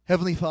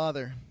Heavenly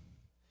Father,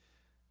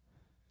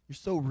 you're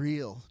so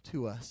real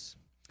to us,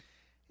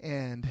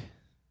 and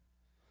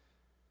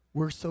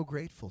we're so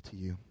grateful to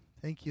you.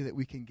 Thank you that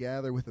we can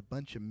gather with a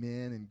bunch of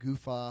men and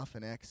goof off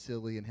and act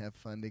silly and have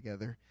fun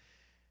together,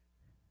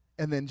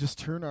 and then just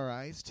turn our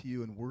eyes to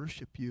you and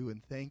worship you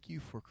and thank you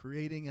for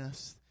creating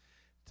us,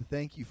 to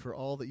thank you for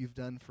all that you've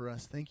done for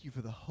us. Thank you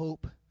for the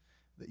hope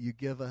that you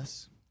give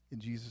us in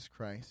Jesus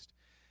Christ.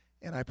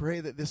 And I pray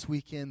that this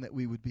weekend that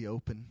we would be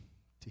open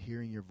to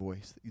hearing your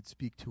voice, that you'd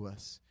speak to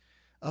us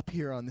up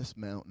here on this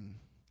mountain,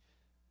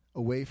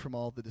 away from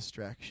all the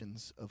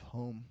distractions of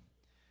home,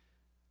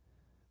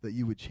 that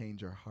you would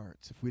change our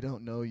hearts. If we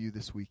don't know you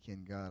this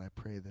weekend, God, I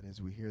pray that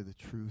as we hear the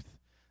truth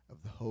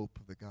of the hope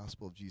of the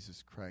gospel of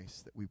Jesus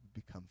Christ, that we would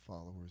become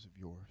followers of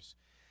yours.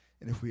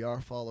 And if we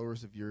are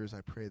followers of yours,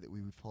 I pray that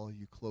we would follow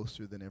you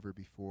closer than ever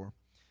before.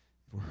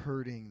 If we're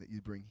hurting, that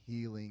you'd bring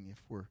healing.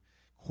 If we're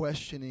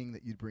questioning,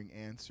 that you'd bring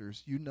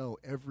answers. You know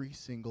every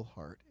single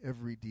heart,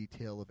 every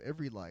detail of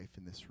every life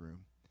in this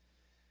room.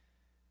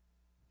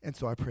 And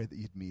so I pray that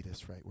you'd meet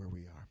us right where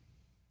we are.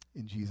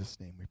 In Jesus'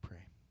 name we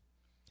pray.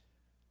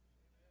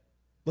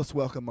 Let's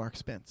welcome Mark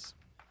Spence.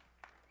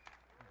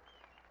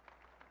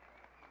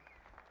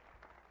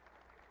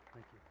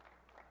 Thank you.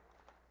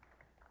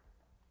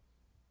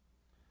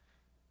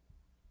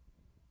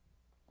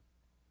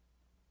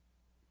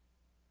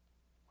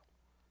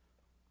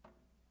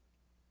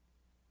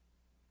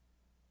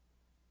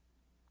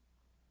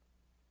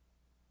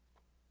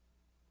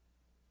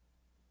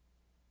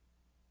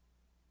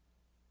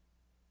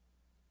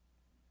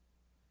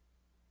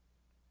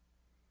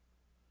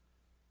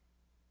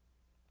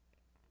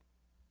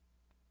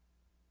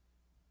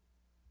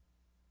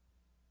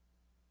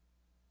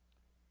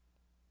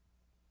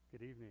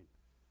 Good evening.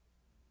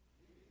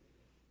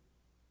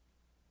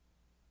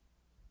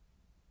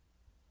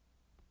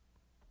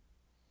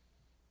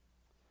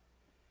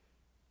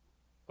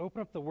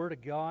 Open up the Word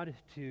of God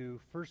to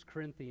 1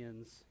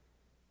 Corinthians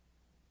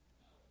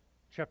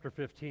chapter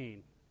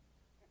 15.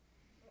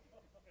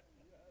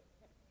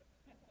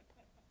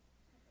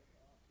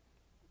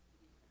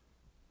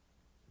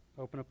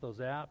 Open up those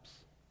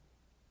apps.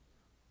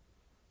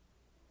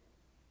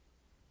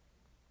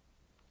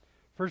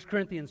 1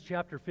 Corinthians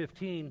chapter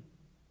 15.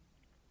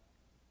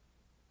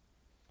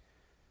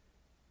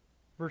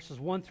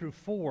 Verses 1 through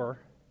 4,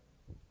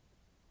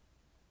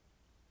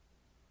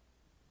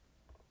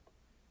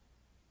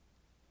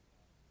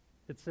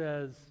 it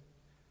says,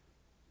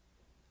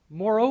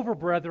 "Moreover,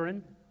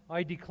 brethren,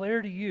 I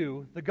declare to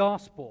you the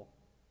gospel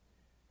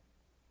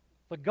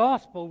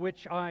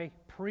which I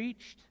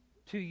preached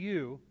to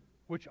you,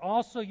 which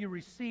also you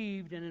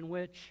received and in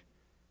which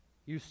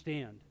you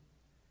stand,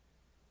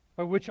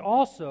 by which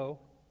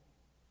also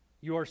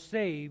you are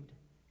saved,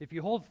 if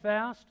you hold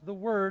fast the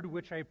word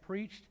which I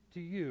preached to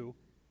you,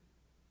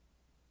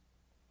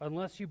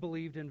 unless you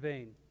believed in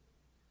vain.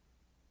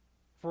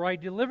 For I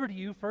delivered to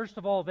you first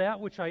of all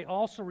that which I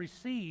also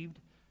received,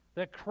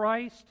 that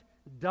Christ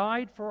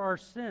died for our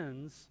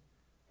sins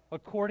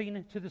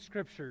according to the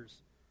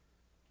Scriptures,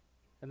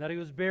 and that he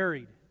was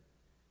buried,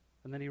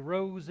 and that he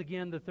rose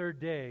again the third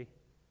day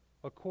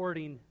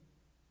according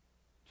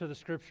to the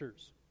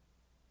Scriptures."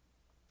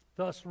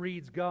 Thus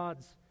reads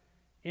God's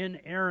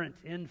inerrant,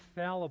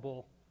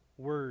 infallible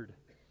Word.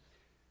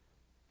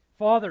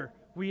 Father,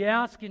 we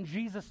ask in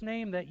Jesus'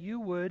 name that you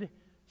would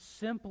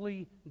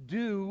simply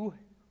do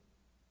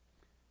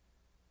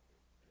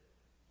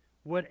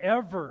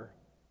whatever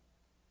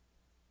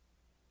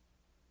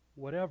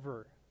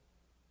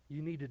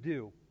you need to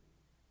do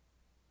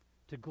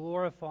to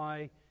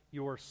glorify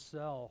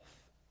yourself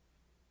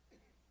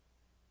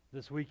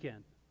this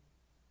weekend.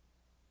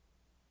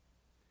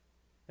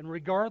 And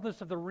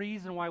regardless of the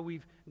reason why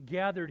we've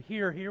gathered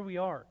here we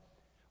are.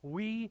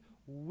 We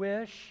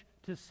wish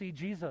to see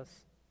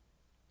Jesus.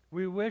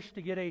 We wish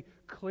to get a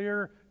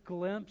clear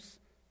glimpse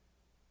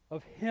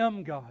of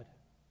Him, God.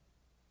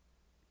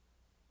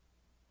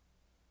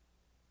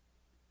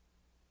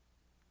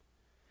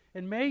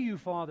 And may you,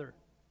 Father,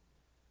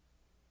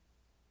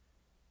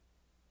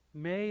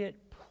 may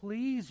it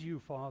please you,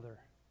 Father,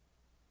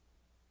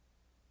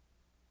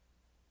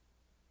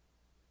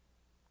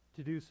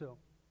 to do so.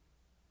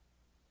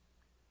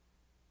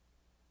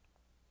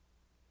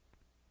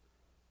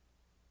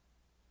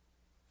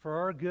 For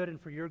our good and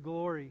for your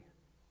glory,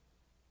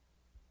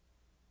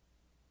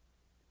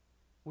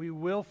 we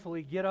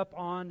willfully get up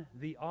on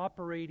the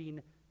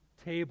operating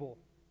table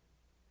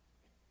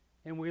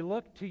and we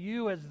look to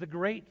you as the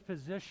great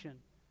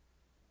physician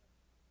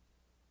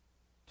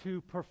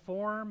to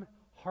perform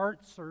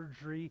heart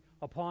surgery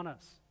upon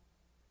us.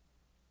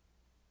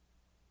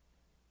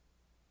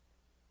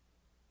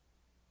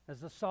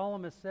 As the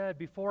psalmist said,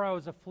 "Before I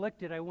was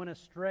afflicted, I went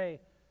astray.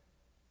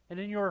 And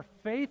in your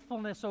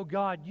faithfulness, O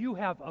God, you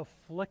have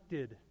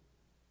afflicted."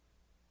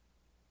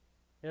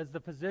 As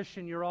the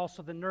physician, you're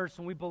also the nurse,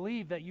 and we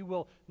believe that you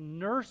will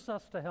nurse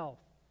us to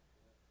health.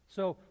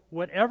 So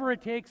whatever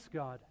it takes,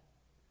 God,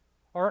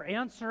 our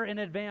answer in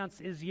advance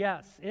is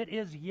yes. It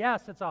is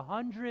yes. It's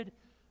 100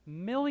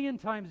 million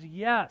times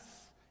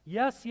yes.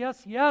 Yes,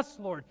 yes, yes,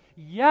 Lord.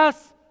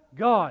 Yes,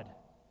 God.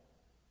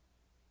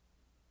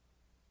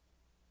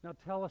 Now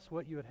tell us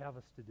what you would have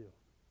us to do.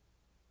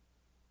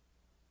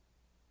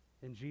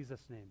 In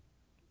Jesus' name,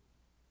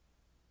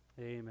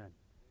 amen.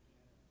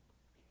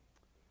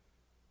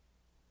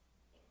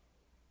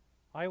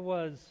 I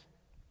was,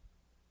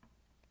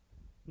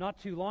 not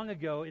too long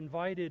ago,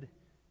 invited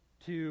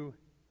to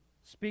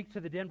speak to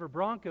the Denver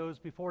Broncos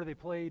before they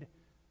played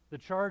the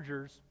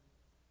Chargers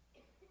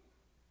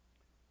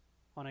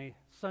on a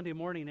Sunday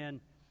morning, and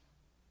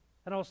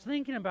I was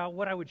thinking about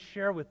what I would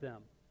share with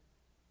them.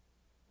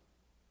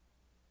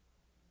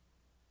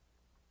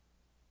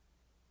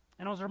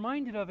 And I was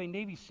reminded of a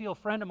Navy SEAL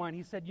friend of mine.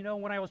 He said,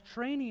 when I was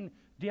training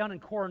down in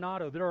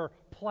Coronado, there are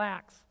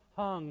plaques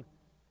hung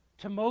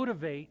to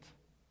motivate,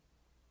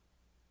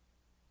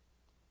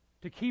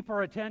 to keep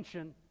our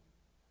attention,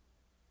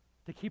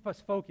 to keep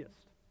us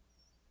focused.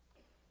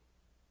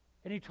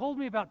 And he told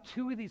me about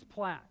two of these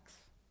plaques.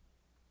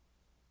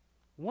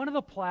 One of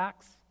the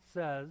plaques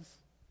says,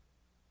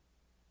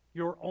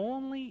 "Your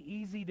only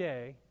easy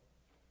day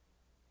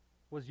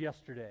was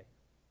yesterday."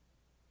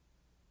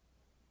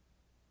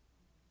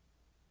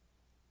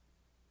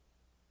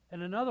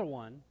 And another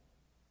one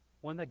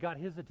that got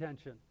his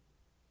attention,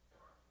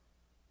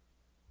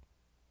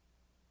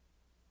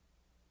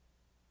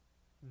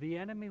 "The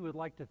enemy would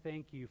like to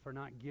thank you for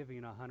not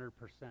giving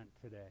 100%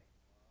 today."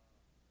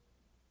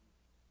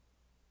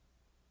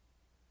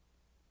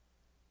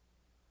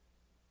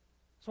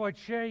 So I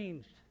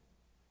changed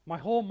my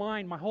whole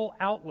mind, my whole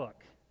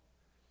outlook.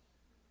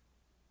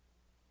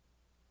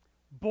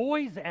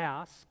 Boys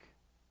ask,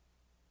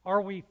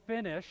 are we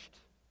finished?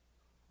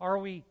 Are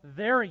we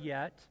there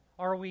yet?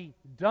 Are we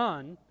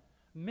done?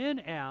 Men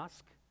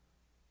ask,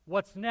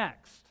 what's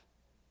next?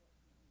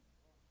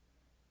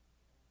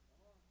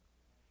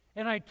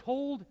 And I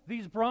told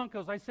these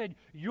Broncos, I said,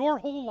 your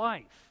whole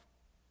life,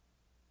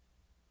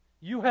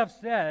 you have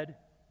said,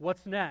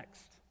 what's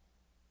next?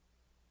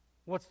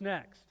 What's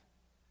next?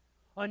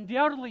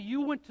 Undoubtedly, you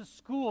went to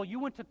school, you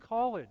went to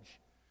college,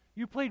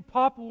 you played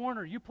Pop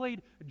Warner, you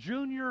played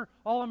junior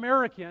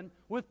All-American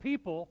with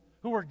people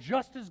who were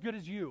just as good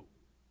as you.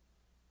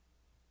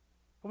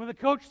 And when the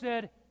coach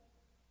said,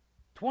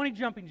 20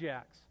 jumping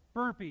jacks,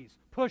 burpees,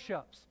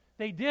 push-ups,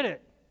 they did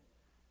it.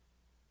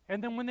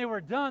 And then when they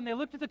were done, they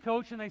looked at the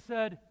coach and they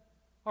said,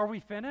 are we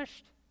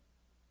finished?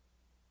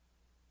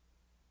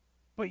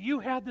 But you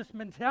had this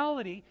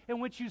mentality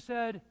in which you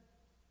said,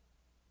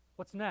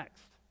 what's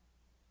next?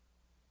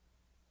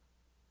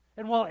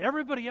 And while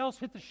everybody else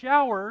hit the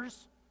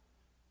showers,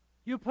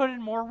 you put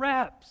in more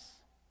reps.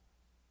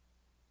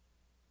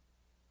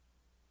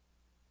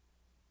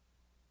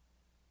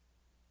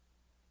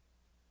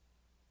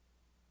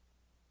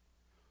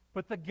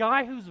 But the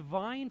guy who's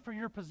vying for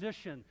your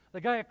position,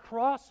 the guy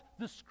across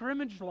the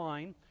scrimmage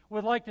line,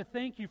 would like to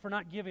thank you for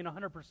not giving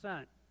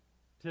 100%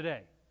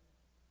 today.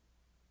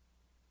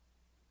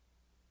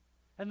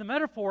 And the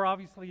metaphor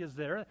obviously is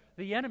there.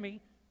 The enemy,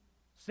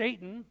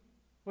 Satan,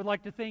 would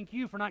like to thank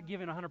you for not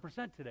giving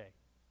 100% today.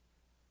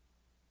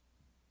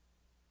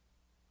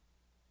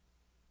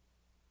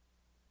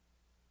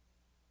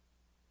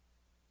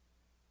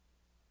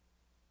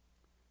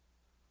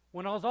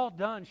 When I was all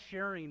done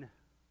sharing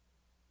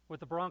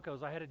with the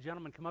Broncos, I had a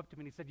gentleman come up to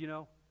me and he said,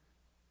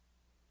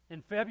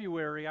 in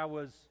February I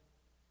was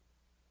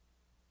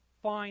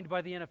fined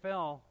by the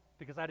NFL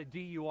because I had a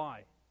DUI.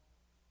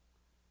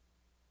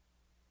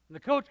 And the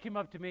coach came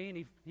up to me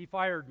and he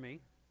fired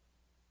me.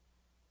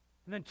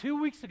 And then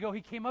 2 weeks ago, he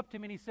came up to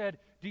me and he said,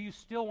 do you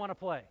still want to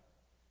play?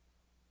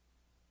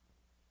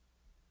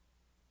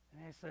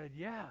 And I said,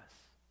 yes.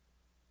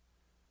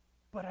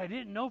 But I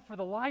didn't know for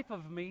the life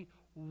of me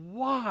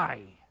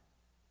why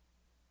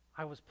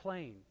I was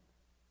playing.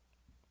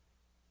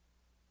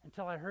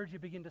 Until I heard you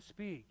begin to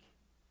speak.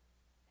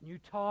 And you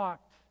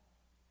talked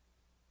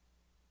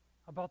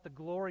about the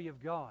glory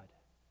of God.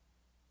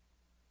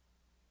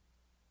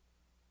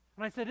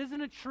 And I said, isn't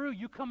it true?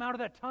 You come out of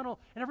that tunnel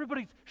and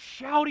everybody's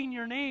shouting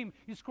your name.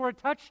 You score a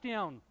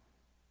touchdown.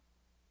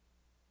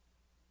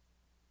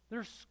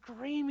 They're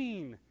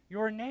screaming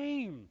your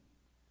name.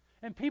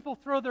 And people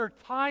throw their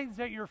tithes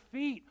at your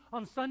feet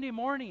on Sunday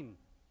morning.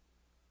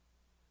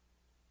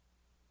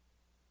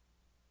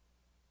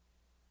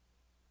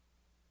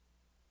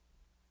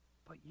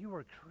 But you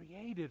were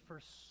created for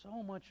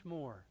so much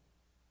more.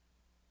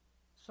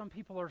 Some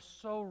people are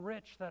so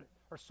rich that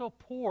are so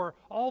poor,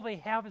 all they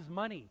have is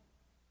money.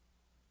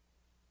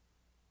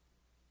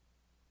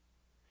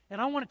 And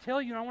I want to tell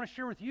you, and I want to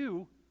share with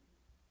you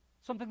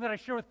something that I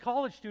share with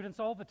college students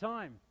all the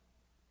time.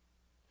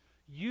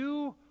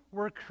 You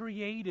were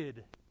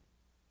created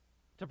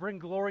to bring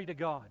glory to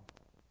God.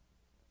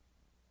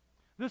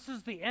 This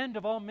is the end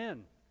of all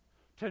men,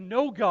 to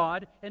know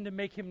God and to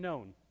make Him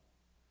known.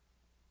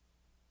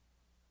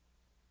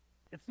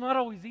 It's not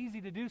always easy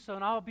to do so,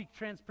 and I'll be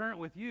transparent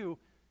with you.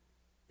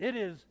 It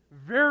is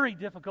very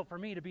difficult for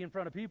me to be in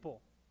front of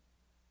people.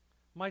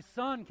 My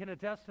son can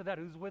attest to that,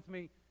 who's with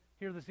me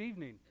here this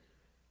evening.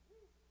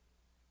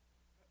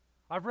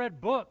 I've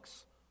read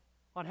books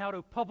on how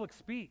to public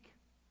speak.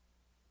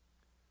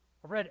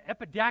 I've read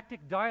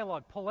epidactic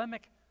dialogue,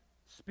 polemic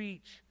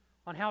speech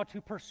on how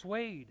to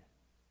persuade.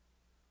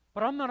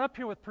 But I'm not up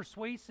here with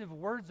persuasive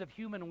words of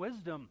human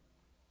wisdom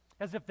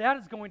as if that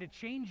is going to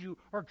change you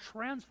or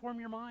transform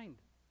your mind.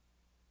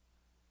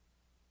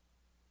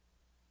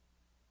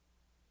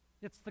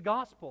 It's the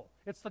gospel.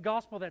 It's the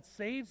gospel that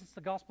saves. It's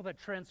the gospel that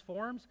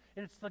transforms.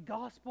 And it's the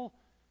gospel.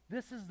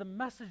 This is the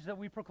message that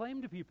we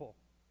proclaim to people.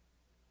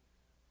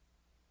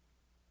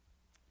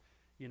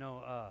 You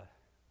know,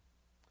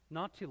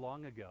 not too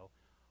long ago,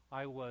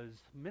 I was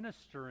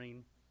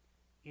ministering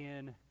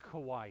in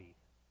Kauai.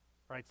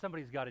 Right?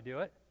 Somebody's got to do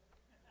it.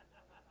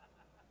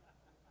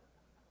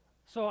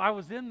 So I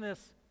was in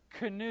this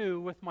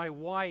canoe with my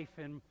wife,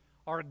 and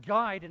our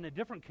guide in a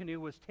different canoe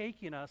was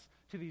taking us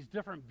to these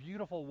different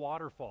beautiful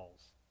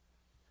waterfalls.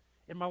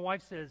 And my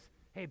wife says,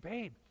 "Hey,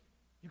 babe,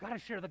 you got to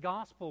share the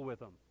gospel with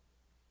them."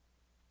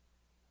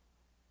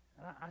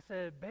 And I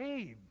said,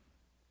 "Babe,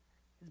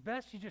 it's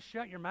best you just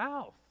shut your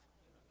mouth."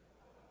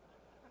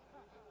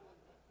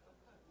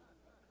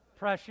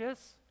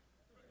 Precious.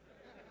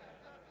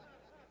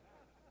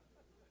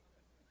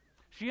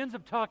 She ends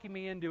up talking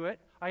me into it.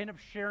 I end up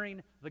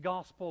sharing the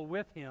gospel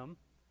with him,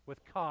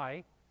 with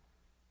Kai.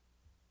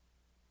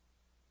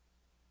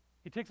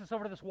 He takes us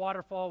over to this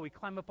waterfall. We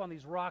climb up on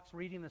these rocks,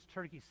 we're eating this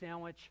turkey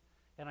sandwich,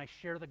 and I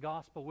share the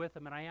gospel with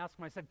him. And I ask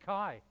him, I said,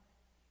 "Kai,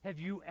 have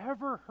you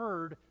ever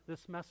heard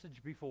this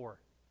message before?"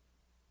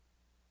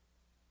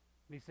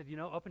 And he said, "You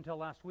know, up until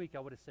last week, I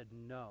would have said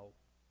no.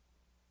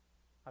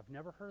 I've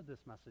never heard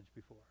this message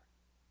before.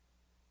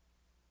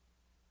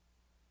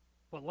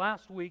 But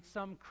last week,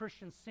 some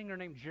Christian singer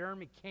named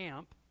Jeremy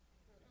Camp,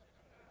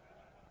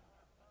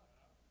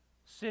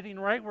 sitting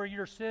right where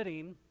you're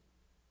sitting,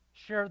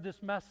 shared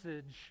this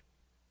message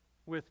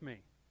with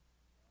me."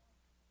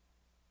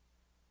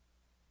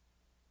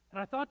 And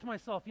I thought to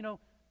myself, you know,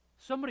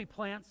 somebody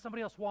plants,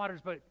 somebody else waters,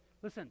 but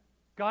listen,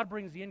 God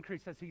brings the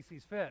increase as He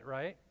sees fit,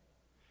 right?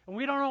 And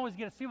we don't always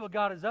get to see what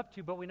God is up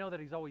to, but we know that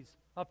He's always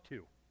up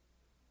to.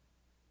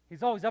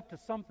 He's always up to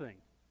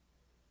something.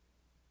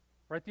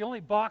 Right? The only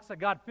box that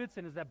God fits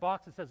in is that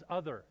box that says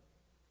other.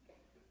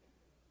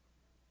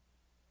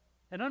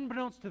 And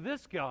unbeknownst to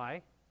this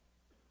guy,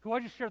 who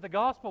I just shared the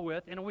gospel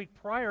with, and a week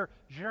prior,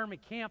 Jeremy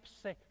Camp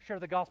shared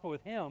the gospel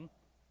with him.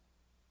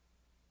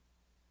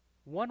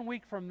 1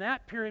 week from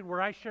that period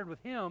where I shared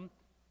with him,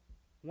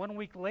 1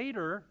 week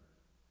later,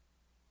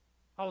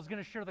 I was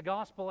going to share the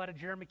gospel at a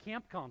Jeremy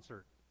Camp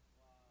concert.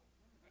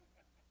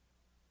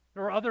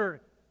 There were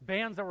other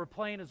bands that were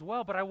playing as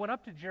well, but I went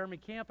up to Jeremy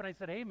Camp and I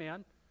said, "Hey,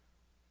 man,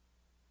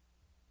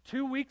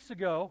 2 weeks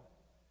ago,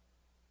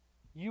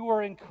 you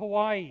were in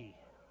Kauai.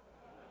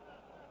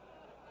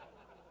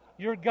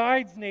 Your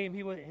guide's name,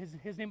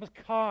 his name was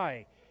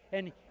Kai,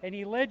 and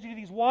he led you to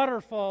these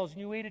waterfalls,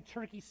 and you ate a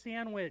turkey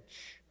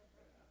sandwich."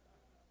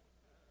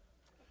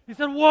 He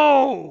said,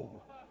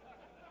 "Whoa!"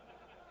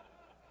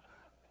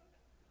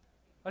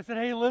 I said,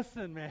 "Hey,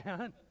 listen,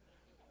 man.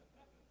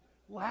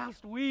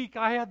 Last week,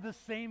 I had the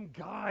same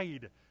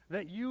guide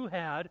that you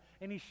had,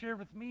 and he shared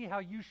with me how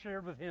you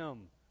shared with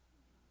him.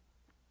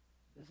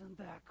 Isn't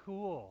that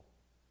cool?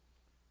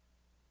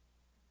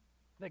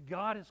 That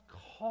God has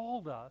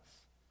called us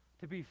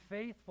to be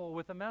faithful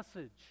with a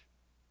message.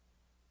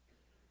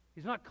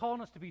 He's not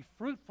calling us to be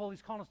fruitful,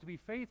 He's calling us to be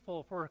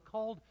faithful. If we're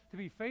called to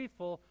be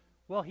faithful,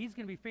 well, He's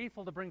going to be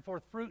faithful to bring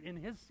forth fruit in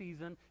His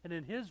season and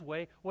in His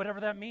way,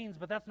 whatever that means,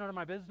 but that's none of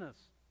my business.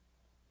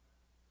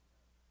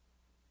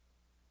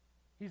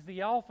 He's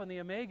the Alpha and the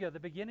Omega, the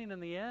beginning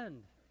and the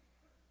end.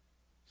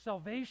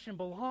 Salvation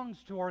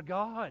belongs to our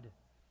God.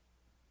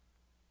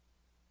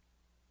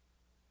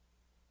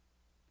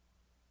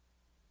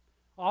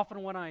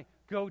 Often when I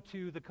go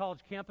to the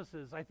college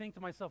campuses, I think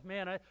to myself,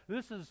 man,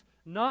 this is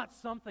not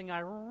something I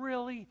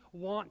really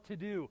want to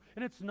do.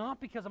 And it's not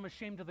because I'm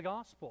ashamed of the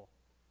gospel.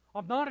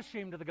 I'm not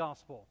ashamed of the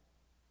gospel.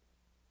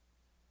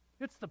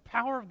 It's the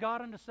power of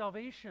God unto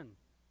salvation.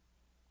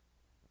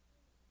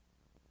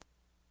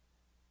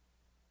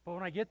 But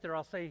when I get there,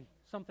 I'll say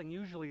something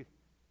usually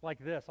like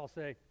this. I'll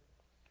say,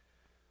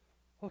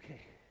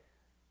 "Okay.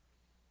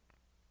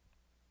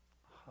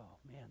 Oh,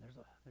 man,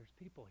 there's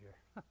people here."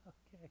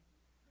 Okay.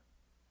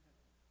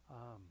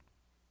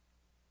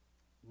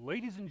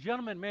 Ladies and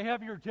gentlemen, may I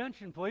have your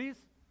attention, please?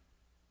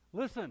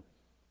 Listen,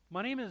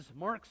 my name is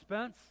Mark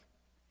Spence,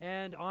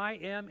 and I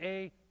am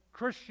a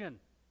Christian.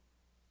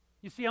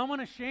 You see, I'm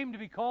unashamed to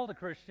be called a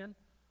Christian.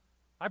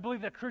 I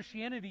believe that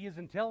Christianity is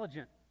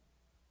intelligent.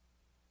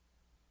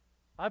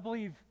 I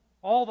believe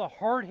all the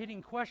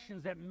hard-hitting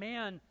questions that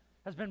man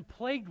has been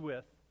plagued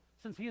with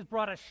since he has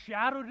brought a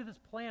shadow to this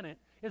planet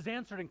is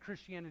answered in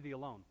Christianity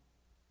alone.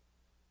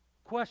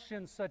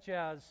 Questions such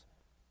as,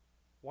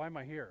 why am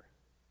I here?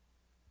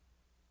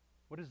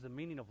 What is the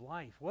meaning of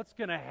life? What's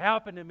going to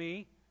happen to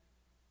me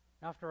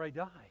after I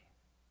die?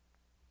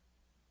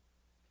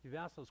 If you've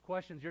asked those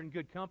questions, you're in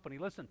good company.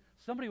 Listen,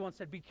 somebody once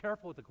said, be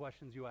careful with the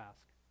questions you ask,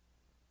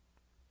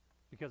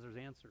 because there's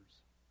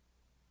answers.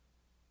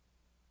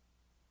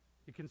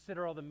 You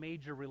consider all the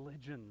major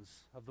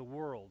religions of the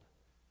world.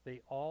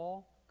 They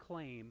all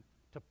claim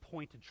to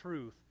point to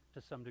truth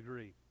to some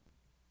degree.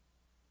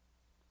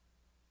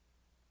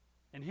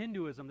 In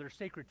Hinduism, their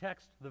sacred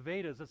text, the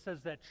Vedas, it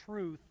says that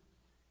truth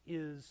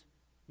is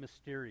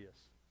mysterious.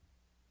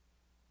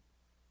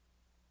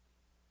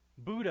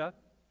 Buddha,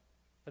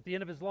 at the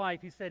end of his life,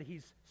 he said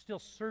he's still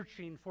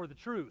searching for the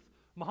truth.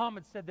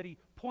 Muhammad said that he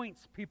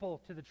points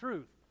people to the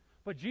truth.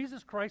 But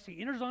Jesus Christ, he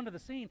enters onto the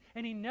scene,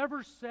 and he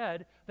never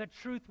said that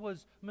truth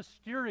was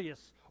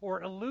mysterious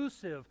or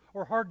elusive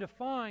or hard to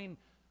find,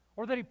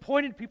 or that he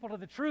pointed people to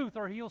the truth,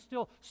 or he was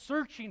still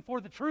searching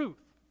for the truth.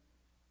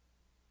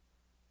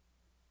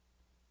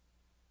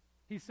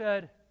 He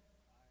said,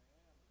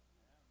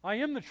 I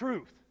am the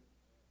truth.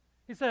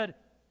 He said,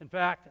 in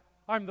fact,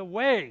 I'm the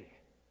way,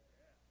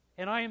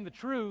 and I am the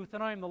truth,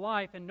 and I am the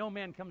life, and no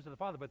man comes to the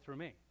Father but through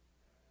me.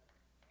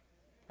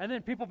 And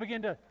then people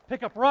begin to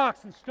pick up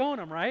rocks and stone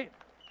him, right?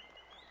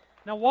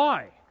 Now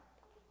why?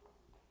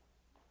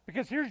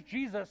 Because here's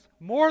Jesus,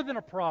 more than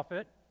a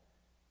prophet,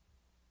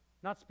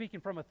 not speaking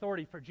from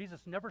authority, for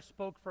Jesus never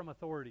spoke from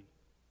authority.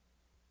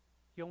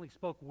 He only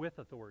spoke with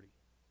authority.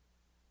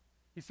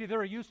 You see,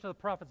 they're used to the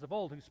prophets of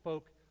old who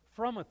spoke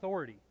from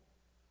authority.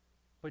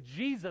 But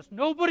Jesus,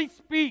 nobody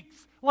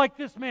speaks like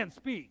this man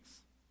speaks.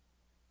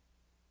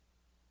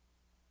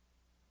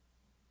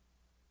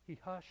 He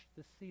hushed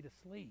the sea to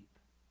sleep.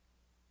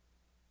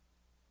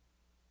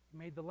 He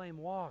made the lame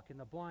walk and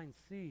the blind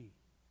see.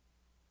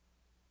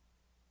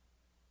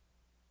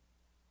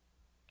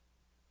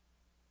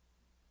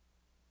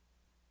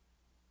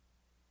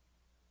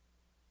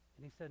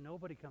 And he said,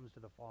 nobody comes to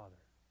the Father.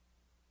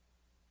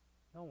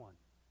 No one.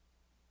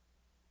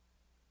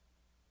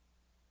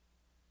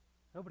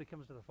 Nobody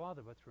comes to the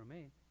Father but through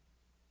me.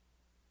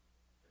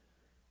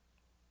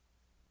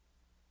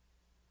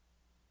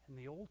 And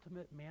the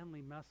ultimate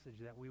manly message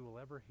that we will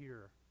ever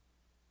hear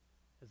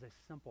is a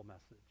simple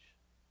message.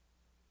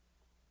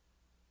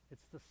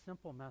 It's the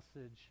simple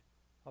message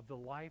of the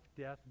life,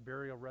 death,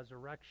 burial,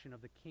 resurrection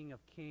of the King of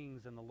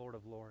Kings and the Lord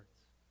of Lords.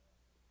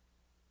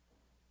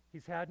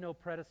 He's had no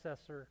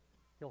predecessor.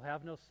 He'll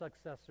have no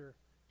successor.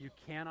 You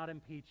cannot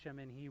impeach him,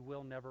 and he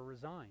will never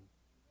resign.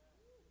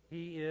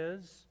 He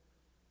is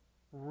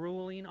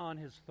ruling on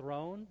his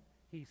throne.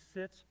 He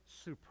sits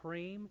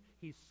supreme.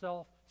 He's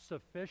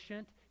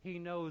self-sufficient. He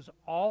knows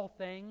all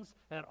things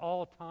at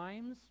all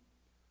times.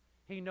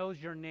 He knows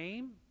your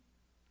name.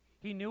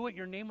 He knew what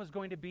your name was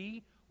going to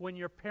be when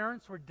your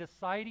parents were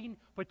deciding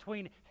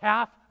between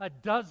half a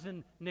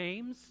dozen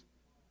names.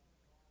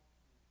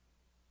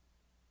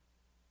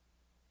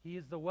 He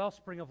is the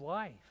wellspring of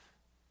life.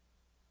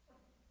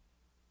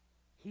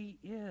 He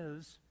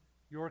is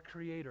your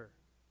creator.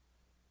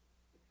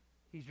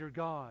 He's your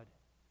God.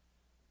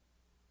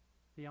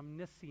 The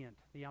omniscient,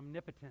 the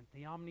omnipotent,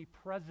 the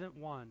omnipresent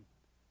one.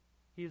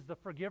 He is the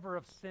forgiver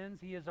of sins.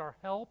 He is our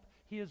help.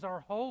 He is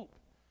our hope.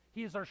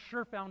 He is our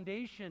sure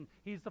foundation.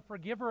 He's the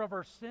forgiver of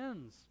our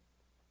sins.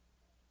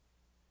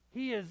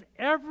 He is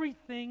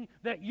everything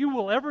that you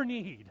will ever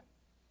need.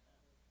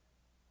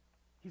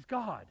 He's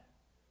God.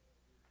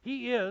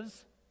 He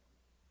is,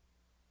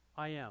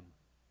 I am.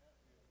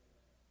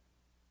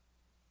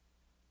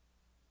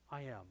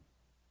 I am.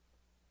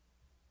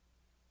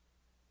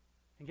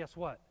 And guess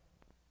what?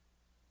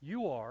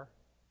 You are,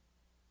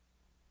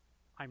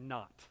 I'm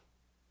not.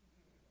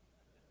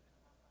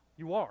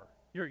 You are.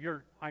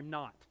 I'm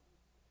not.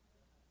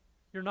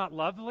 You're not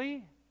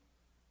lovely.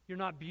 You're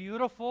not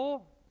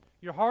beautiful.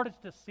 Your heart is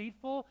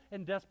deceitful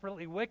and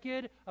desperately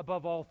wicked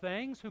above all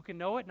things. Who can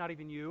know it? Not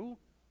even you.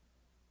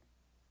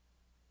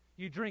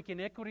 You drink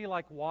iniquity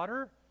like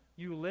water.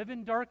 You live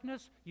in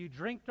darkness. You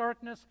drink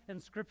darkness.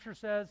 And Scripture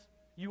says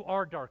you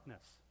are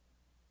darkness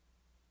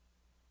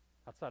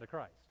outside of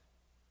Christ.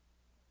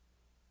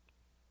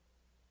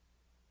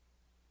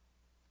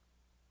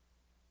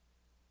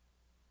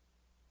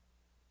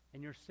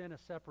 And your sin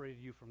has separated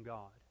you from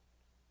God.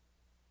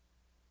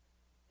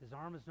 His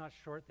arm is not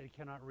short that he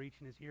cannot reach,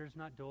 and his ear is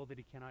not dull that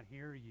he cannot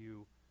hear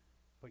you.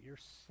 But your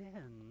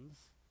sins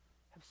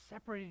have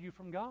separated you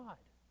from God.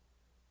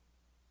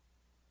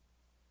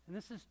 And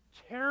this is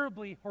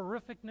terribly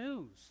horrific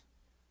news.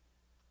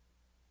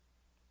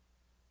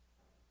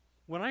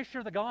 When I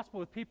share the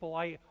gospel with people,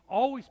 I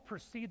always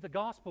precede the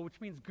gospel,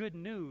 which means good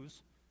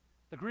news.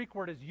 The Greek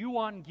word is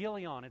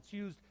euangelion. It's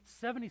used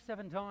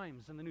 77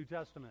 times in the New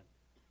Testament.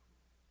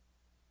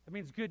 It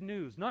means good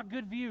news. Not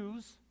good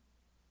views,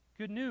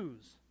 good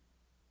news.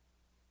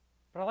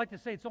 But I like to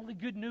say it's only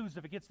good news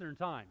if it gets there in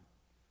time.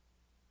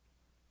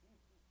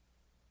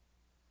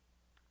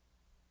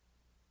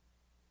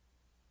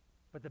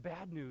 But the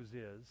bad news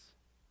is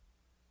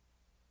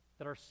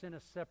that our sin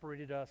has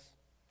separated us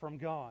from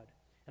God.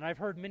 And I've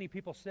heard many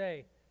people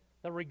say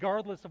that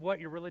regardless of what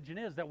your religion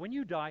is, that when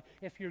you die,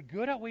 if your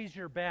good outweighs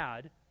your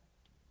bad,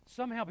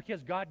 somehow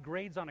because God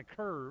grades on a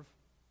curve,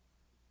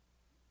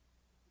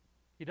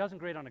 He doesn't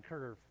grade on a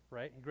curve,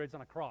 right? He grades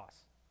on a cross.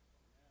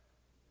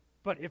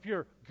 But if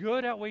your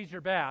good outweighs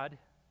your bad,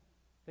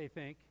 they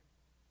think,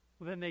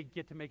 well, then they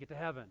get to make it to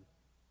heaven.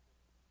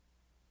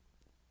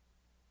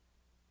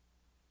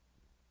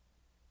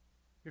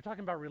 You're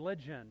talking about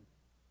religion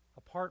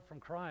apart from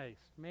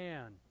Christ.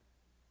 Man,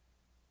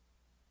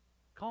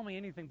 call me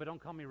anything, but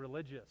don't call me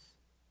religious.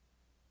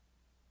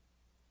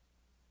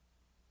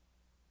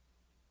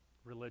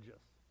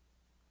 Religious.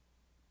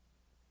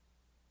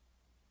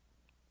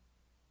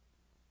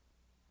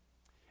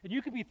 And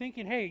you could be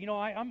thinking, hey,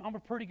 I'm a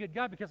pretty good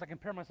guy because I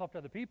compare myself to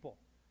other people.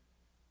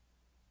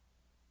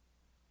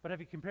 But have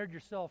you compared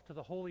yourself to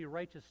the holy,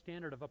 righteous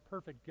standard of a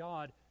perfect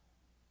God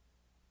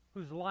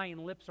whose lying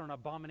lips are an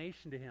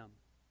abomination to him?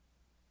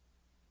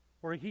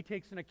 Where he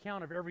takes an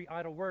account of every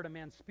idle word a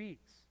man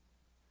speaks.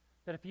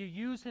 That if you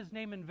use his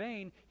name in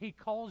vain, he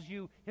calls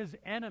you his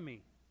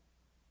enemy.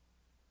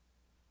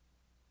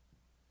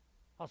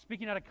 I was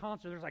speaking at a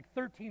concert. There's like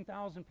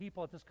 13,000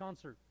 people at this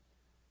concert.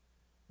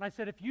 And I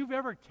said, if you've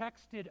ever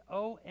texted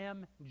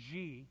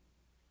OMG,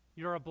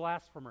 you're a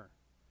blasphemer.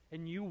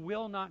 And you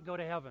will not go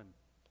to heaven.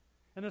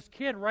 And this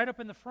kid right up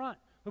in the front,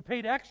 who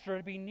paid extra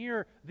to be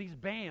near these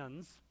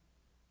bands,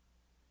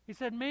 he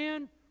said,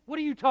 man, what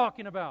are you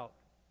talking about?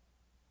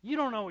 You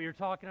don't know what you're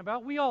talking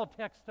about. We all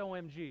text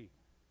OMG.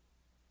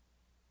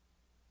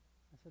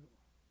 I said,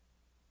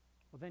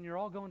 well, then you're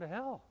all going to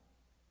hell.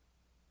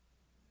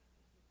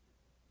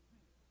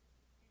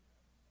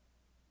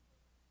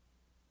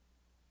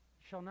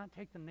 You shall not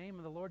take the name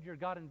of the Lord your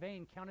God in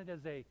vain, counted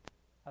as a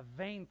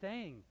vain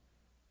thing,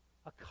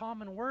 a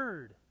common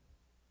word.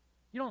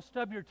 You don't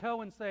stub your toe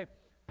and say,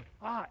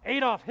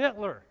 Adolf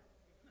Hitler.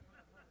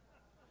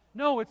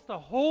 No, it's the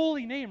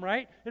holy name,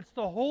 right? It's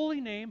the holy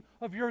name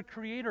of your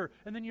Creator.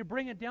 And then you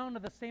bring it down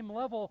to the same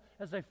level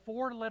as a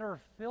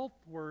 4-letter filth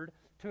word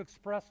to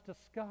express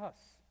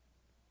disgust.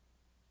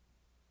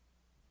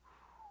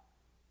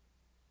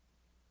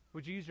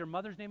 Would you use your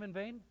mother's name in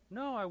vain?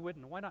 No, I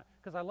wouldn't. Why not?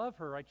 Because I love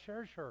her. I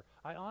cherish her.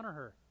 I honor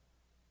her.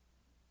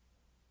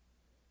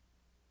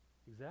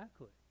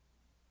 Exactly.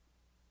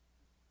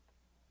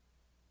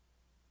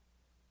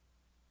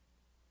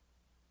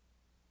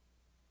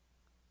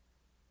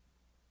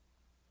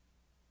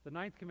 The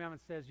 9th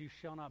commandment says, you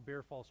shall not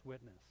bear false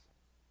witness.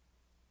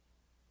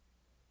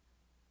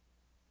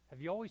 Have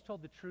you always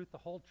told the truth, the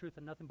whole truth,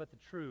 and nothing but the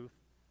truth,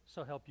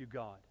 so help you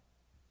God?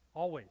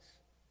 Always.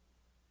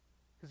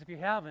 Because if you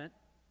haven't,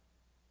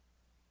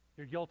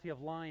 you're guilty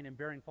of lying and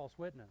bearing false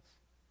witness.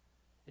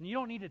 And you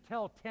don't need to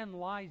tell 10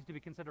 lies to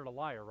be considered a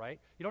liar, right?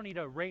 You don't need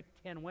to rape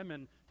 10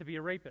 women to be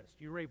a rapist.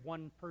 You rape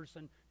one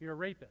person, you're a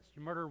rapist.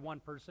 You murder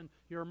one person,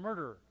 you're a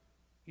murderer.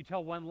 You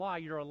tell one lie,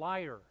 you're a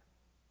liar.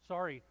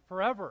 Sorry,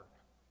 forever.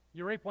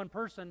 You rape one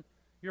person,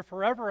 you're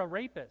forever a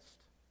rapist.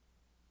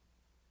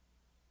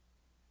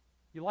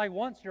 You lie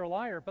once, you're a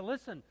liar. But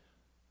listen,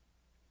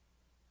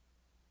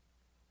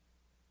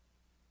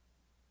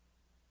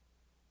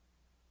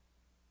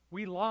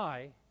 we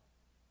lie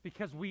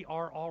because we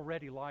are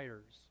already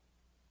liars.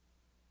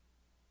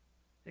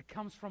 It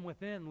comes from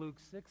within, Luke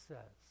 6 says.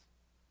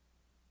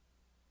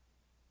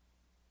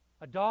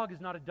 A dog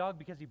is not a dog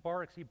because he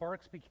barks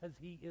because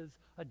he is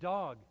a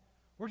dog.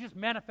 We're just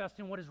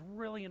manifesting what is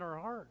really in our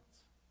hearts.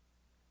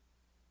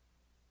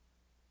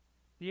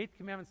 The 8th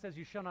commandment says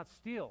you shall not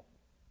steal.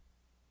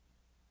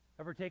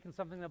 Ever taken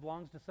something that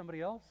belongs to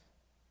somebody else?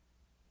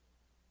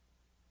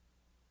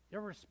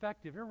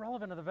 Irrespective,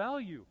 irrelevant of the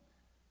value.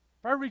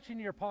 If I reach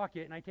into your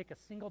pocket and I take a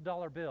single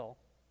dollar bill,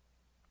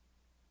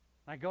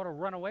 and I go to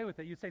run away with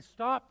it, you say,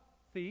 stop,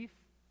 thief.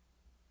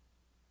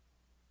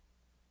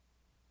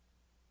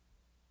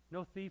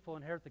 No thief will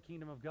inherit the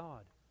kingdom of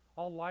God.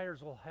 All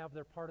liars will have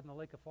their part in the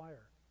lake of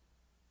fire.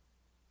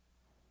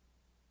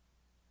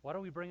 Why do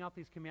we bring out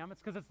these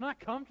commandments? Because it's not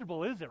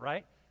comfortable, is it,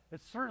 right?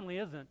 It certainly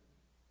isn't.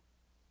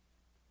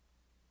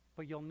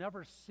 But you'll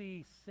never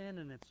see sin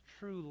in its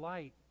true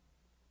light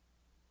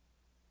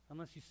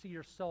unless you see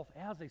yourself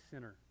as a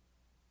sinner.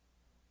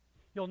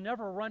 You'll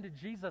never run to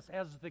Jesus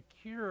as the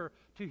cure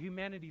to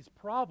humanity's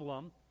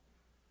problem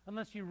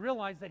unless you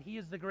realize that He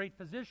is the great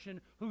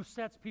physician who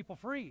sets people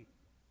free.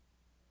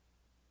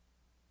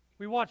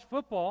 We watch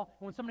football,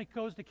 and when somebody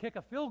goes to kick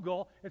a field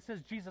goal, it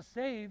says Jesus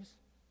saves.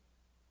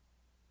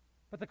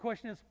 But the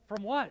question is,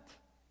 from what?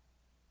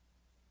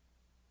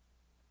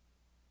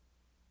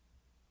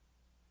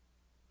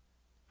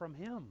 From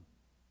Him.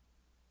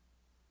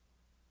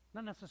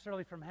 Not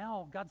necessarily from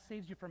hell. God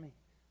saves you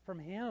from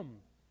Him.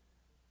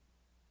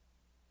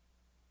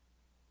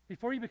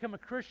 Before you become a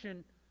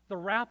Christian, the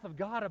wrath of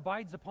God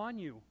abides upon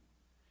you.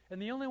 And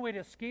the only way to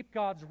escape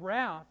God's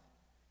wrath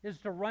is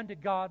to run to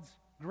God's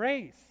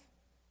grace.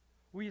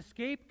 We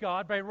escape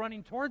God by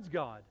running towards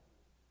God.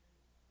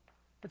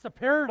 It's a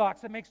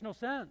paradox that makes no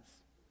sense.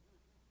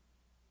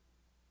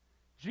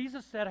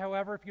 Jesus said,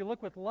 however, if you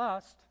look with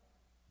lust,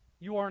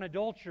 you are an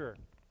adulterer.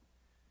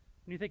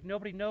 And you think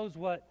nobody knows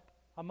what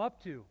I'm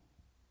up to.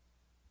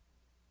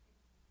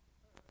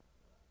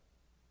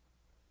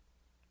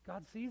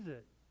 God sees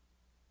it.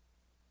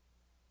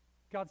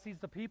 God sees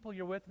the people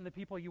you're with and the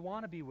people you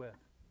want to be with.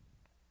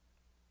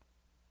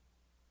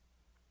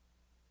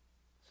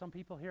 Some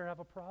people here have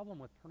a problem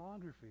with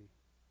pornography.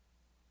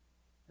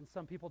 And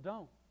some people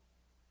don't.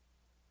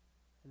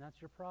 And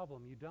that's your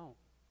problem. You don't.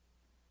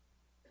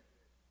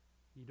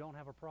 you don't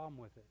have a problem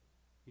with it.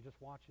 You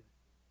just watch it.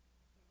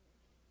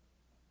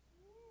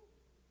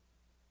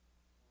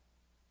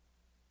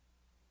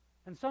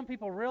 And some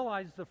people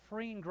realize the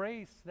freeing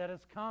grace that has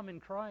come in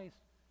Christ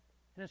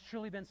and has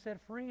truly been set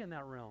free in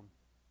that realm.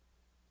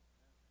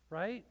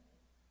 Right?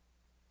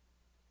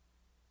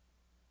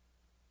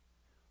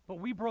 But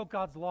we broke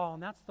God's law,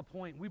 and that's the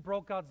point. We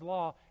broke God's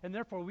law, and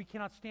therefore we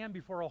cannot stand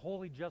before a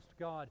holy, just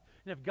God.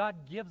 And if God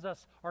gives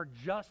us our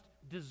just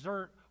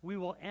desert, we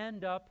will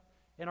end up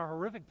in a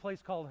horrific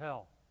place called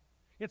hell.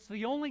 It's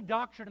the only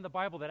doctrine in the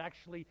Bible that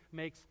actually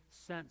makes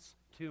sense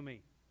to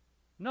me.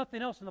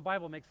 Nothing else in the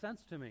Bible makes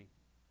sense to me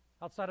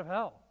outside of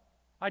hell.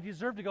 I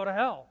deserve to go to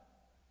hell.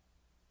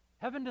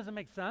 Heaven doesn't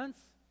make sense.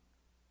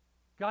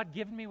 God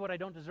giving me what I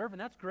don't deserve, and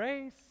that's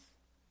grace.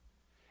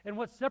 And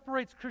what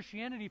separates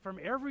Christianity from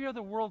every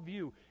other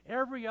worldview,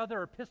 every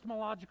other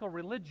epistemological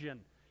religion,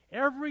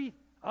 every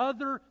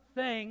other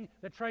thing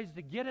that tries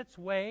to get its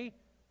way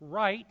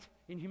right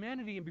in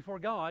humanity and before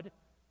God,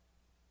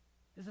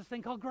 is this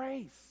thing called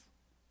grace.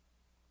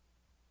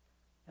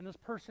 And this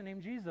person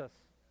named Jesus.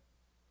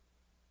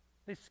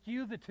 They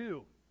skew the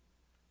two.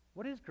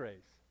 What is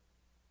grace?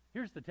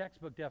 Here's the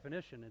textbook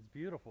definition. It's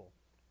beautiful.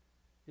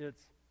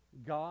 It's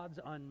God's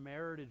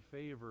unmerited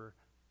favor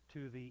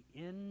to the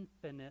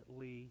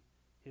infinitely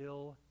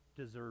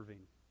ill-deserving.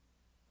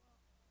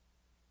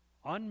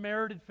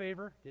 Unmerited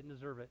favor, didn't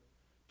deserve it.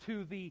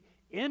 To the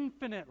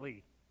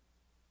infinitely,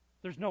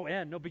 there's no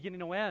end, no beginning,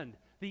 no end.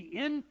 The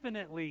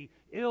infinitely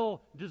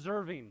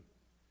ill-deserving.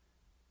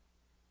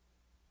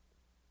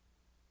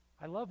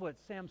 I love what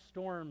Sam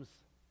Storms,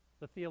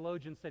 the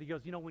theologian, said. He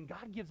goes, when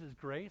God gives His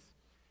grace,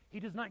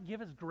 He does not give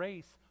His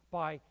grace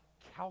by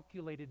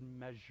calculated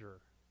measure.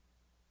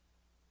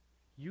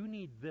 You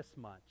need this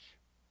much.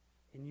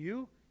 And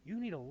you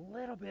need a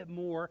little bit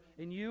more.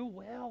 And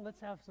let's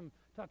have some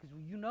talk. Because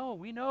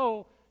we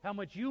know how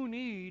much you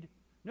need.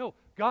 No,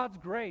 God's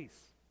grace.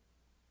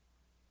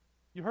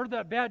 You heard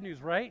that bad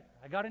news, right?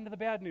 I got into the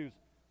bad news.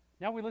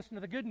 Now we listen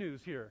to the good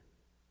news here.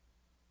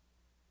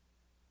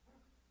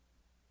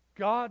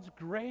 God's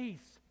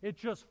grace, it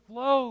just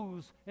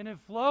flows, and it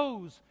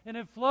flows, and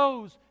it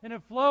flows, and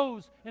it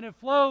flows, and it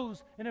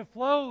flows, and it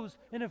flows,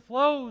 and it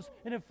flows,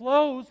 and it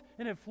flows,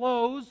 and it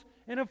flows,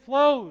 and it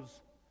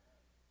flows.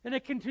 And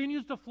it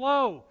continues to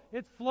flow.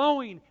 It's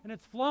flowing, and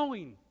it's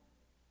flowing.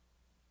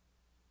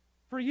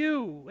 For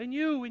you, and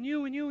you, and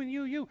you, and you, and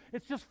you.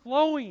 It's just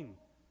flowing.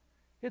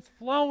 It's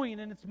flowing,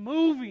 and it's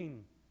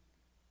moving.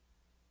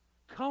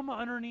 Come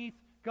underneath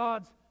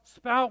God's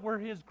spout where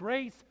His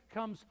grace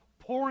comes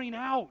pouring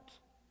out.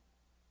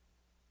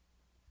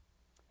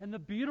 And the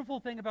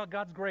beautiful thing about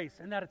God's grace,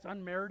 and that it's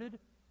unmerited,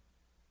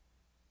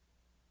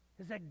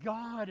 is that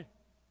God,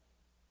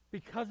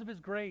 because of His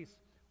grace,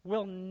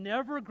 will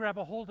never grab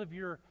a hold of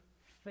your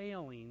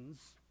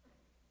failings,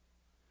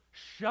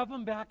 shove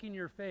them back in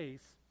your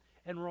face,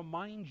 and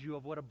remind you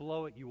of what a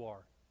blowout you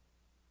are.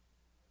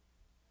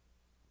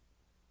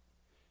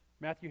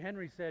 Matthew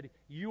Henry said,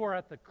 you are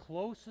at the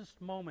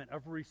closest moment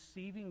of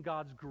receiving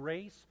God's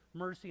grace,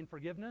 mercy, and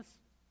forgiveness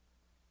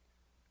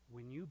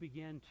when you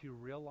begin to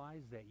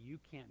realize that you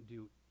can't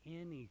do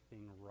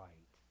anything right.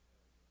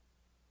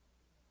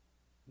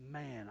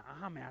 Man,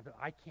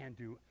 I can't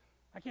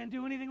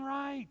do anything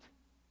right.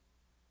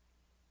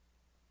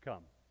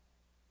 Come.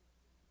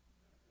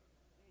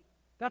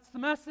 That's the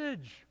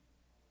message.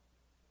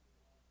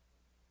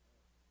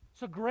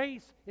 So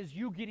grace is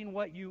you getting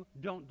what you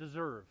don't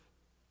deserve.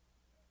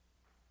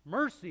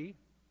 Mercy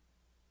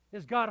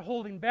is God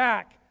holding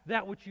back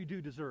that which you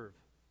do deserve.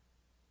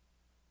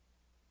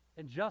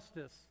 And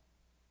justice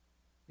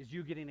is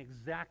you getting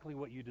exactly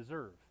what you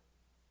deserve.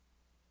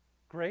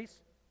 Grace,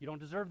 you don't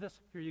deserve this,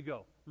 here you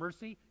go.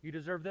 Mercy, you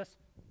deserve this,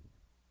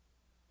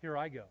 here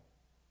I go.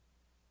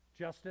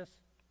 Justice,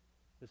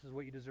 this is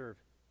what you deserve.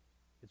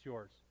 It's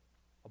yours.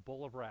 A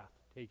bowl of wrath,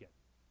 take it.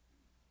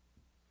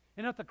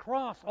 And at the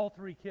cross, all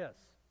three kiss.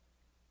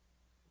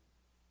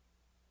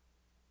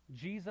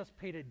 Jesus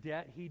paid a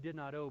debt He did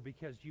not owe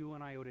because you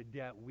and I owed a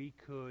debt we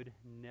could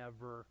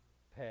never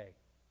pay.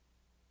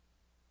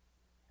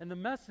 And the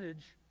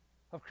message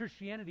of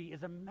Christianity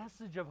is a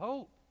message of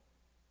hope.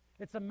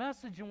 It's a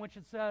message in which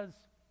it says,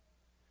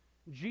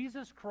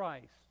 Jesus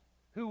Christ,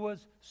 who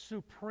was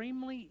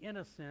supremely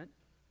innocent,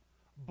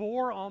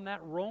 bore on that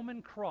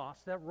Roman cross,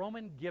 that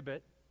Roman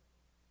gibbet,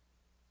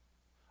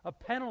 a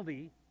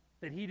penalty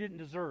that He didn't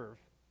deserve,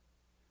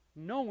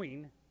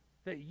 knowing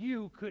that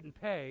you couldn't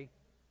pay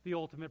the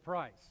ultimate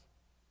price.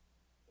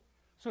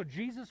 So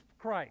Jesus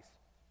Christ,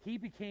 He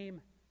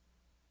became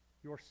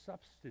your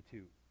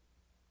substitute.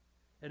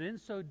 And in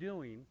so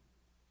doing,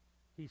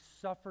 He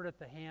suffered at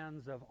the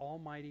hands of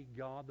Almighty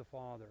God the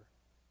Father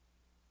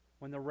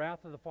when the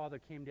wrath of the Father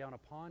came down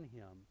upon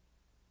Him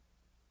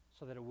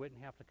so that it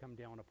wouldn't have to come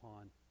down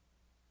upon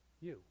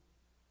you.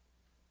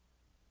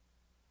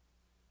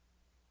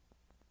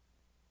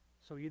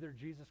 So either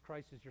Jesus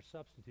Christ is your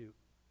substitute,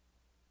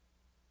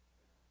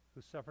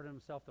 who suffered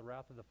Himself the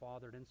wrath of the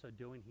Father, and in so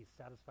doing He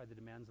satisfied the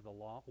demands of the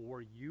law,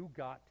 or you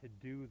got to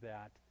do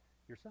that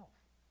yourself.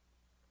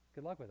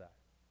 Good luck with that.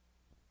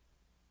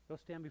 Go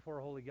stand before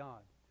a holy God.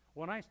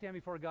 When I stand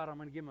before God, I'm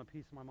going to give him a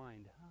piece of my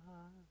mind.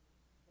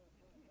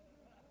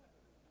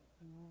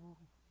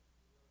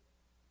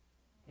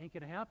 Ain't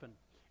going to happen.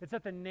 It's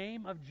at the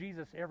name of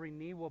Jesus every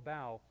knee will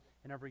bow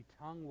and every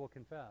tongue will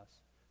confess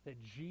that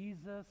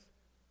Jesus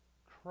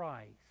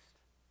Christ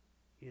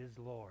is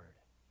Lord.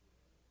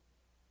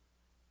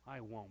 I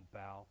won't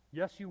bow.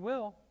 Yes, you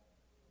will.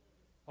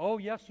 Oh,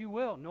 yes, you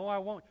will. No, I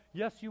won't.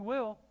 Yes, you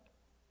will.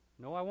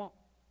 No, I won't.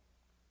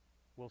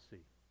 We'll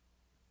see.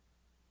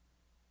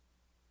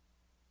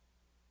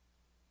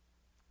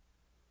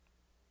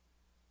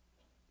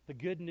 The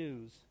good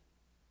news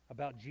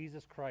about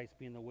Jesus Christ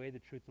being the way, the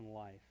truth, and the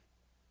life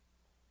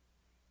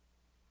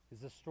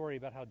is a story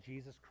about how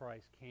Jesus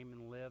Christ came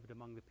and lived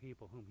among the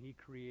people whom he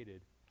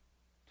created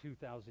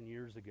 2,000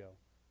 years ago.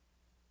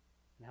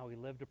 And how he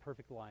lived a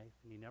perfect life,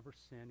 and he never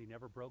sinned, he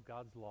never broke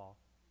God's law.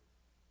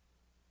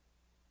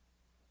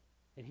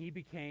 And he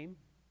became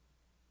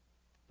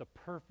the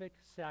perfect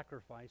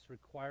sacrifice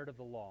required of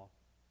the law.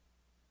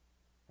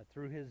 That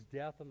through his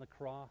death on the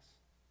cross,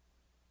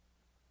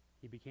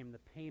 he became the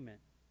payment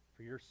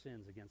for your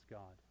sins against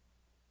God.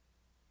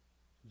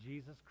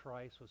 Jesus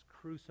Christ was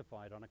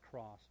crucified on a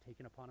cross,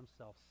 taking upon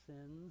himself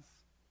sins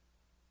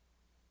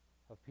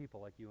of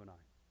people like you and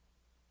I.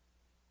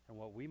 And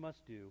what we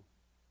must do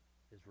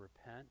is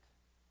repent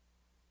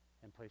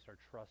and place our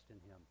trust in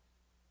him.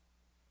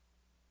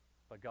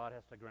 But God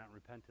has to grant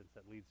repentance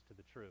that leads to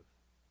the truth.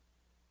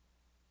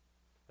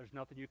 There's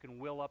nothing you can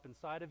will up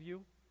inside of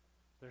you.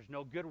 There's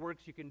no good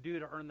works you can do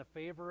to earn the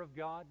favor of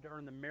God, to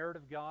earn the merit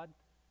of God.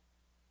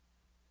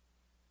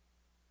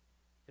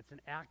 It's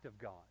an act of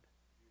God.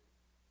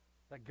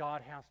 That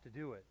God has to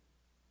do it.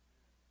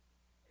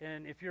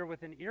 And if you're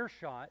within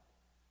earshot,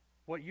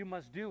 what you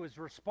must do is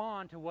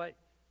respond to what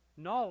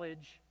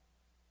knowledge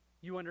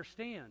you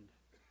understand.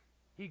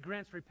 He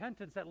grants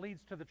repentance that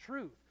leads to the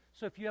truth.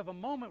 So if you have a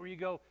moment where you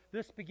go,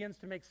 this begins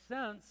to make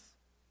sense,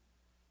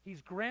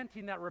 he's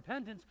granting that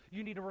repentance,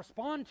 you need to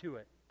respond to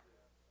it.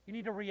 You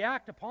need to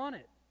react upon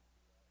it.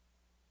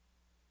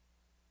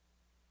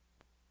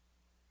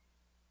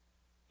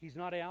 He's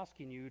not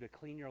asking you to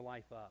clean your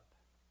life up.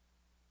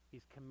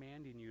 He's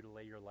commanding you to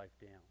lay your life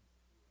down.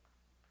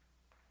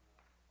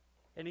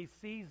 And he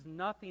sees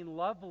nothing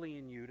lovely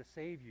in you to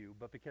save you,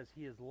 but because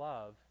he is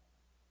love,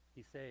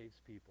 he saves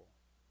people.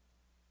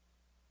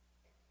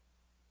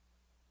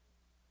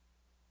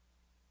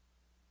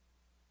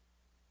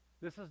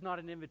 This is not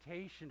an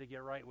invitation to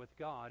get right with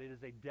God. It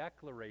is a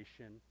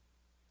declaration,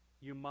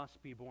 you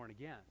must be born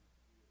again.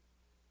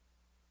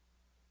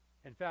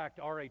 In fact,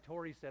 R.A.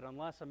 Torrey said,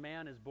 unless a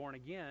man is born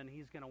again,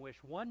 he's going to wish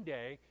one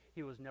day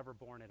he was never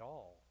born at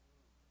all.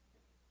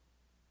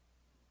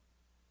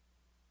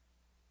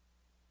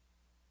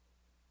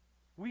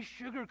 We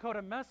sugarcoat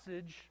a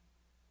message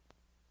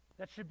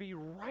that should be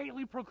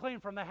rightly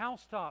proclaimed from the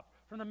housetop,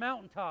 from the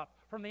mountaintop,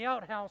 from the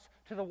outhouse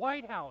to the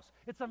White House.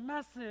 It's a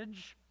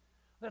message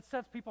that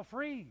sets people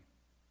free.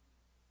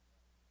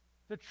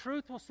 The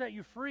truth will set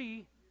you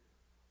free,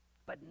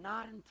 but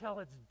not until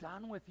it's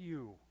done with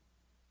you.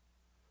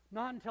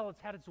 Not until it's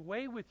had its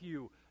way with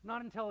you.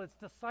 Not until it's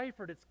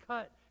deciphered, it's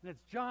cut, and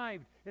it's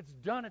jived, it's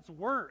done its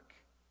work.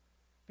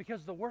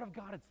 Because the Word of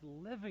God, it's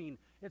living,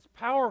 it's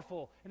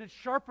powerful, and it's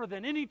sharper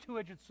than any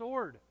two-edged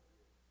sword.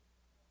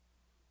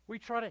 We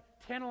try to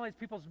tantalize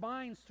people's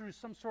minds through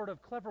some sort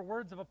of clever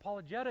words of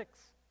apologetics.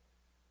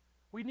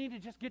 We need to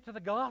just get to the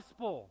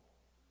gospel.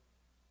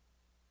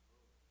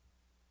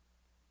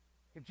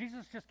 If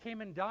Jesus just came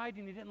and died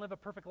and he didn't live a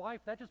perfect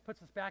life, that just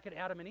puts us back at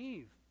Adam and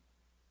Eve.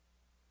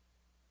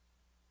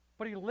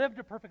 But he lived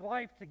a perfect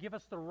life to give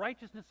us the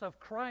righteousness of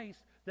Christ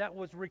that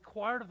was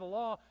required of the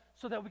law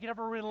so that we could have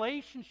a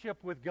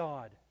relationship with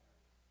God.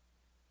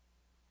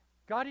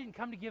 God didn't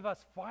come to give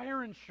us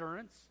fire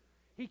insurance.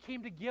 He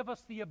came to give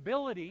us the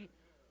ability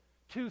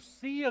to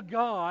see a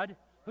God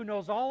who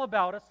knows all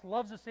about us,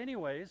 loves us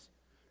anyways,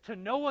 to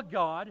know a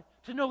God,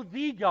 to know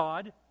the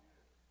God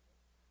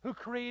who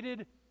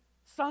created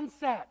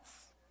sunsets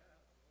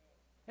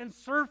and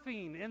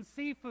surfing and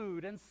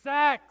seafood and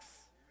sex.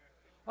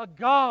 A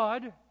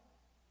God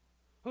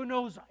who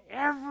knows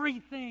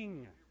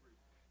everything.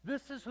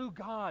 This is who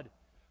God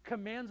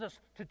commands us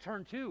to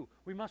turn to.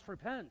 We must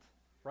repent,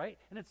 right?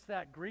 And it's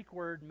that Greek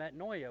word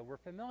metanoia. We're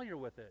familiar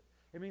with it.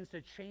 It means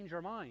to change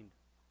our mind.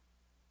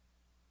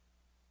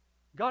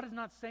 God is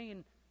not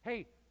saying,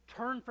 hey,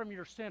 turn from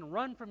your sin,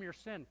 run from your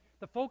sin.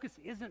 The focus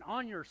isn't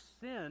on your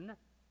sin.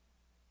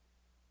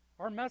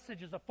 Our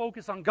message is a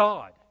focus on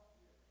God.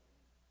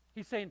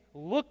 He's saying,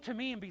 look to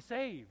me and be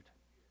saved.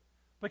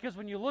 Because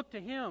when you look to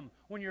him,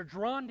 when you're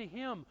drawn to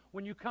him,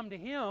 when you come to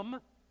him,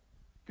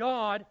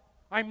 God,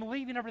 I'm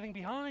leaving everything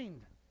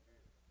behind.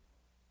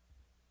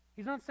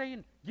 He's not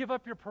saying give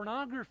up your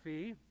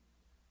pornography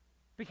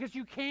because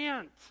you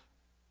can't.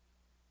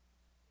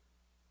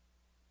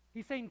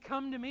 He's saying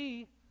come to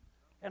me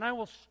and I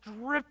will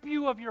strip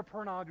you of your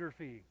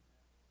pornography.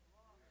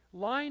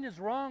 Lying is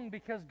wrong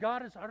because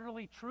God is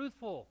utterly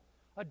truthful.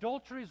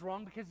 Adultery is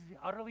wrong because he's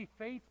utterly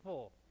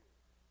faithful.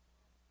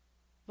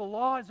 The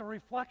law is a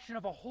reflection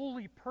of a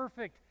holy,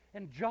 perfect,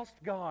 and just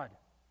God.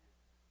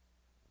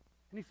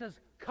 And he says,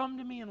 come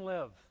to me and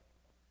live.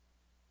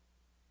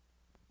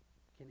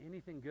 Can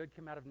anything good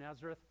come out of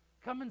Nazareth?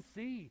 Come and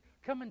see.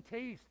 Come and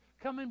taste.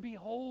 Come and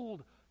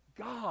behold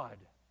God.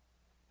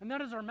 And that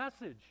is our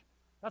message.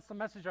 That's the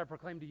message I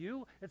proclaim to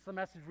you. It's the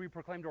message we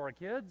proclaim to our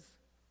kids.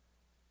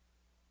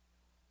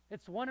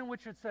 It's one in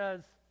which it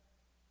says,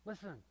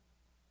 listen,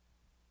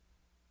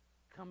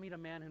 come meet a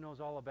man who knows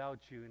all about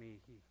you, and his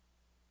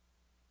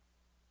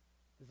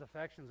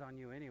affection's on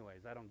you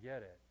anyways. I don't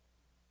get it.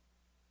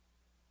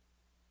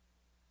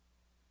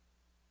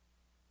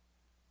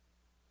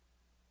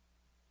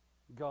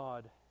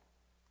 God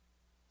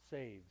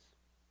saves.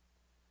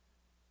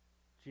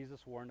 Jesus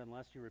warned,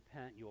 unless you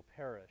repent, you will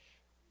perish.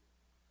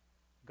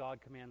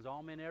 God commands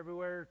all men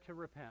everywhere to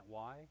repent.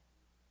 Why?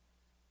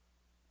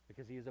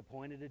 Because he has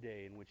appointed a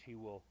day in which he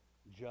will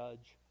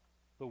judge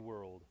the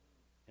world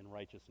in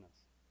righteousness.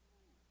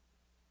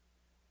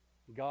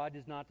 God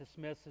does not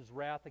dismiss his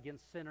wrath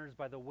against sinners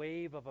by the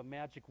wave of a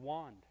magic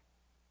wand.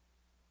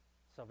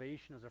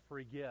 Salvation is a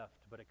free gift,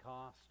 but it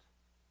cost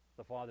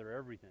the Father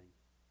everything.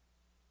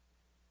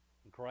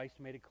 And Christ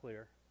made it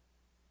clear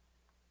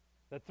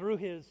that through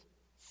his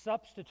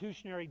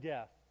substitutionary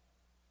death,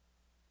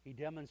 he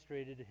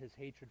demonstrated his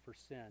hatred for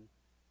sin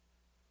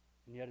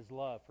and yet his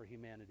love for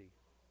humanity.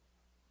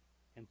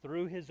 And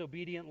through his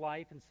obedient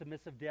life and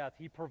submissive death,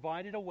 he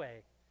provided a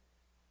way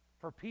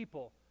for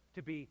people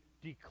to be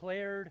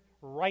declared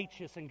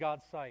righteous in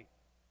God's sight.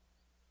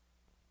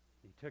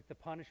 He took the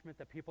punishment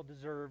that people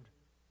deserved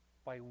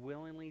by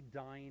willingly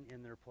dying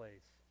in their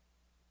place.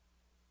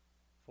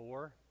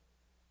 4,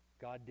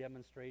 God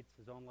demonstrates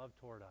his own love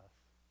toward us.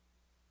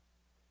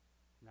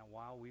 And that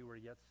while we were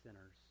yet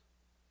sinners,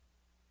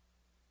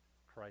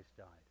 Christ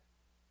died.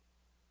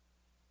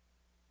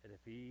 And if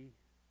he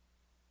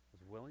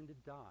was willing to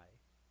die,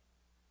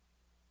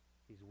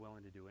 he's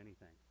willing to do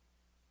anything.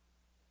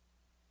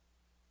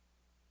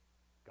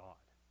 God.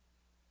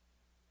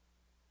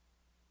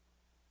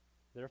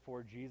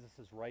 Therefore,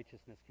 Jesus'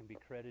 righteousness can be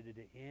credited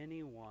to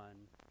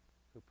anyone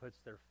who puts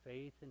their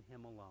faith in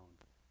him alone.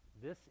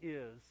 This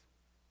is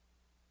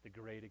the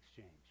great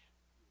exchange.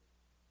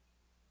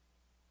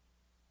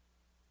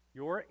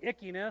 Your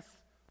ickiness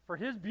for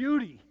his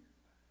beauty.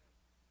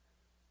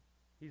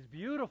 He's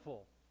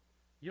beautiful.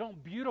 You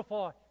don't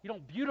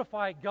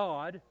beautify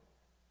God.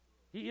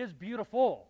 He is beautiful.